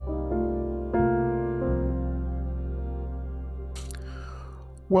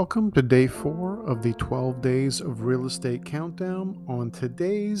Welcome to day 4 of the 12 Days of Real Estate Countdown. On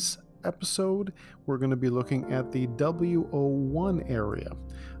today's episode, we're going to be looking at the W01 area.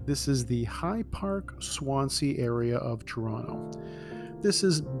 This is the High Park Swansea area of Toronto. This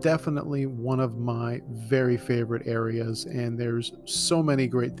is definitely one of my very favorite areas, and there's so many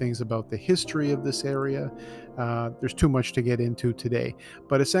great things about the history of this area. There's too much to get into today.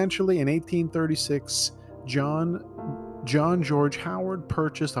 But essentially, in 1836, John George Howard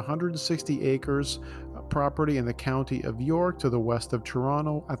purchased 160 acres property in the county of York to the west of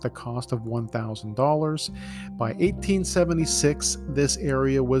Toronto at the cost of $1,000. By 1876, this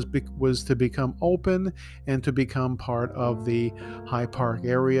area was to become open and to become part of the High Park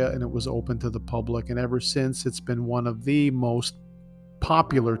area, and it was open to the public. And ever since, it's been one of the most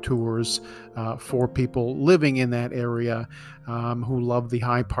popular tours for people living in that area who love the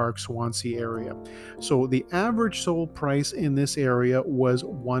High Park Swansea area. So the average sold price in this area was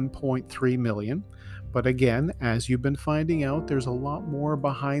 $1.3 million. But again, as you've been finding out, there's a lot more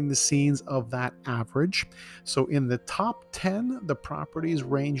behind the scenes of that average. So in the top 10, the properties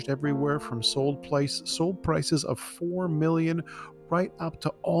ranged everywhere from sold prices of $4 million right up to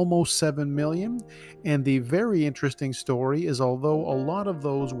almost $7 million. And the very interesting story is, although a lot of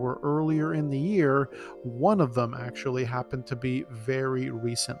those were earlier in the year, one of them actually happened to be very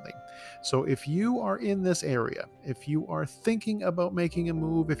recently. So if you are in this area, if you are thinking about making a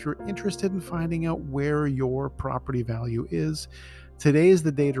move, if you're interested in finding out where your property value is, today is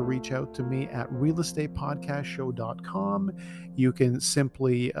the day to reach out to me at realestatepodcastshow.com. You can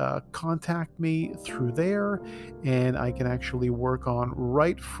simply contact me through there, and I can actually work on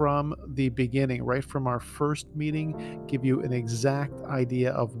right from the beginning, right from our first meeting, give you an exact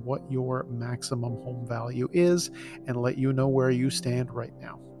idea of what your maximum home value is and let you know where you stand right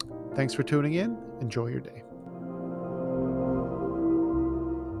now. Thanks for tuning in. Enjoy your day.